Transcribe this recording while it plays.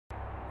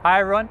Hi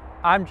everyone,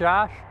 I'm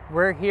Josh.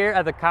 We're here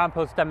at the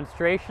compost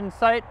demonstration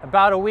site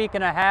about a week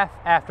and a half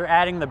after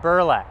adding the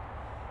burlap.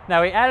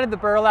 Now we added the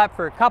burlap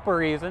for a couple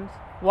reasons.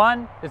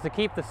 One is to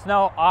keep the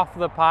snow off of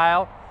the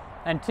pile,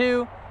 and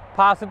two,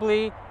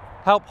 possibly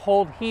help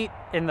hold heat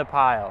in the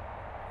pile.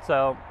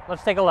 So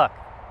let's take a look.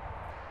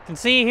 You can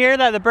see here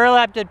that the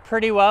burlap did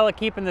pretty well at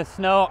keeping the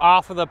snow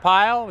off of the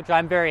pile, which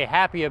I'm very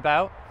happy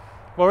about.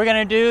 What we're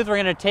gonna do is we're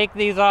gonna take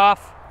these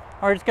off.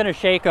 We're just gonna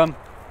shake them,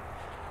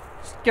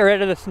 just get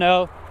rid of the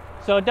snow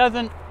so it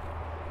doesn't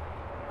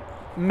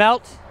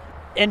melt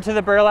into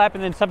the burlap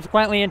and then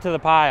subsequently into the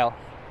pile.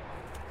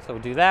 So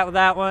we'll do that with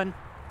that one,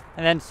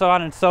 and then so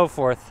on and so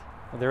forth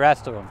with the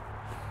rest of them.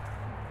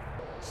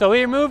 So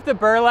we removed the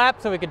burlap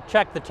so we could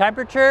check the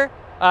temperature.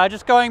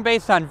 Just going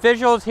based on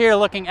visuals here,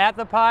 looking at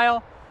the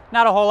pile,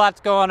 not a whole lot's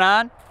going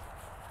on.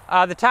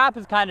 The top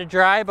is kind of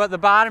dry, but the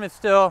bottom is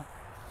still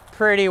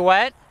pretty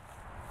wet.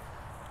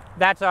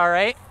 That's all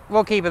right,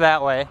 we'll keep it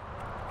that way.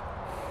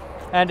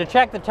 And to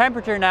check the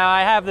temperature now,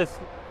 I have this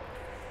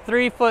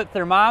 3-foot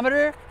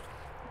thermometer.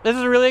 This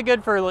is really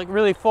good for like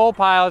really full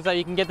piles that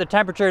you can get the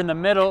temperature in the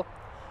middle,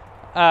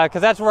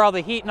 because that's where all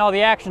the heat and all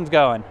the action's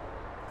going.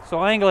 So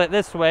I'll angle it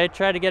this way,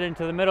 try to get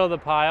into the middle of the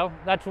pile.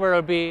 That's where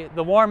it'll be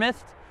the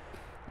warmest,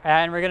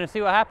 and we're gonna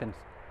see what happens.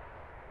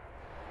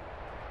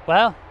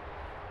 Well,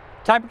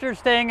 temperature's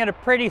staying at a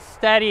pretty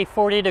steady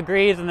 40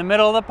 degrees in the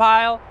middle of the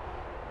pile,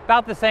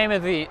 about the same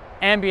as the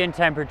ambient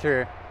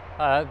temperature,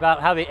 about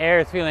how the air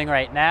is feeling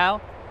right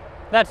now.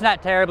 That's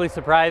not terribly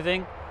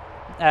surprising.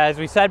 As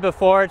we said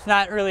before, it's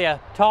not really a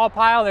tall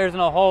pile. There isn't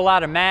a whole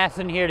lot of mass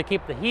in here to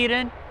keep the heat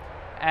in,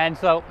 and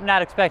so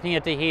not expecting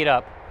it to heat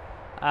up.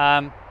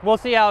 We'll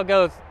see how it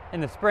goes in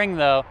the spring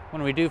though,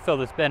 when we do fill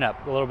this bin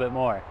up a little bit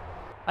more.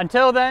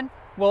 Until then,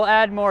 we'll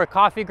add more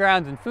coffee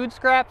grounds and food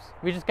scraps.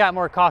 We just got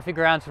more coffee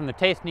grounds from the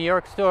Taste New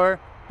York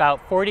store, about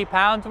 40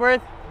 pounds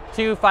worth,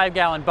 2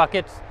 5-gallon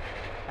buckets,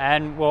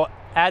 and we'll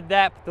add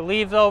that, put the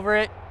leaves over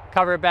it,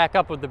 cover it back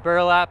up with the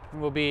burlap,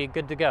 and we'll be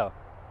good to go.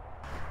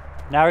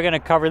 Now we're gonna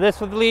cover this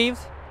with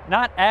leaves.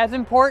 Not as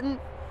important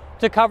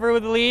to cover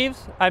with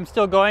leaves. I'm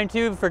still going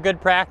to for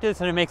good practice,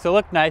 and it makes it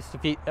look nice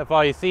if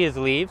all you see is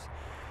leaves.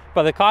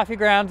 But the coffee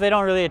grounds, they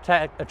don't really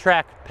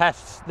attract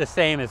pests the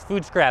same as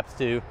food scraps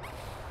do.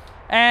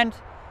 And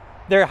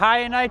they're high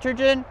in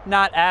nitrogen,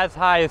 not as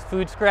high as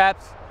food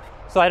scraps,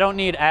 so I don't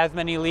need as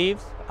many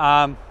leaves.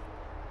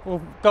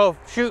 We'll go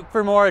shoot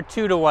for more a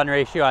 2-to-1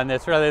 ratio on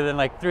this rather than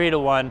like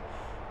 3-to-1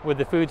 with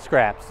the food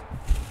scraps.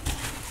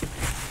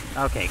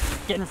 Okay,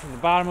 getting from the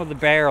bottom of the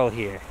barrel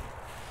here.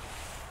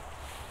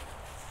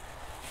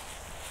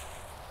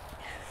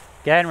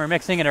 Again, we're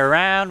mixing it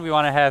around. We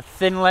want to have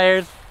thin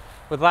layers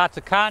with lots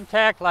of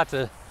contact, lots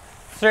of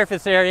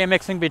surface area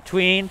mixing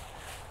between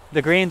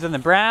the greens and the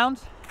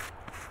browns.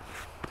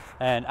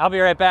 And I'll be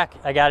right back.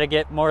 I gotta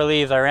get more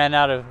leaves. I ran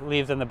out of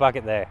leaves in the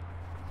bucket there.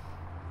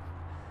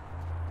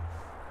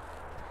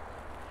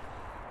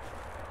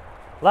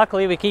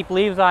 Luckily, we keep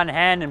leaves on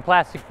hand in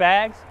plastic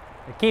bags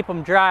to keep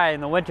them dry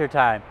in the winter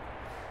time.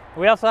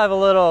 We also have a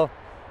little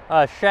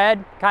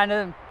shed, kind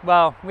of,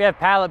 well, we have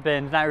pallet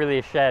bins, not really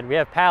a shed. We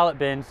have pallet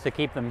bins to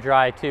keep them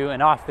dry too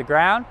and off the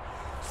ground,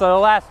 so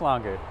they'll last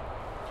longer.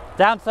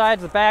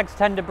 Downsides, the bags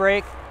tend to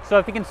break, so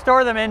if you can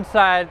store them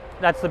inside,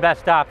 that's the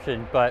best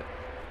option. But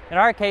in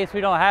our case, we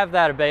don't have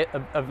that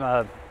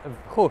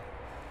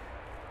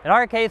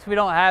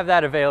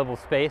available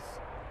space,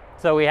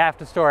 so we have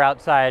to store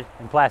outside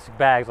in plastic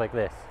bags like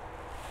this.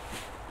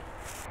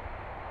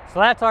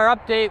 So that's our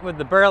update with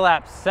the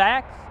burlap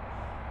sacks.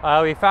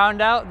 We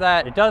found out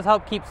that it does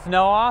help keep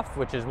snow off,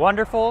 which is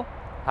wonderful.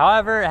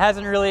 However, it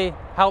hasn't really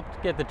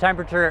helped get the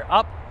temperature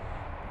up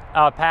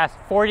past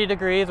 40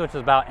 degrees, which is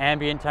about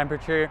ambient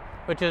temperature,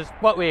 which is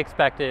what we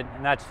expected,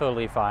 and that's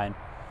totally fine.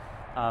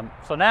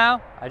 So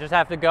now I just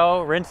have to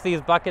go rinse these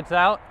buckets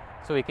out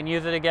so we can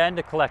use it again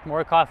to collect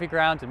more coffee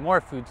grounds and more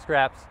food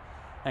scraps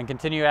and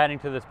continue adding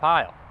to this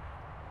pile.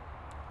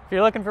 If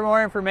you're looking for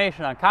more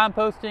information on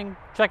composting,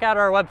 check out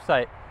our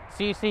website,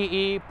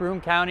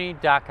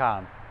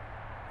 ccebroomcounty.com.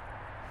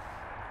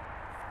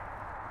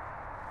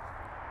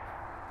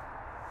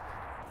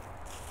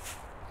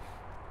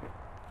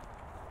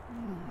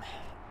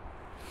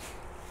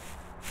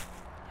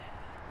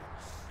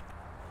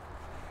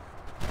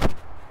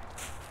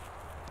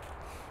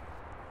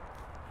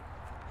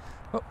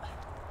 Oh.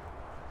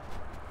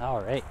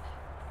 All right.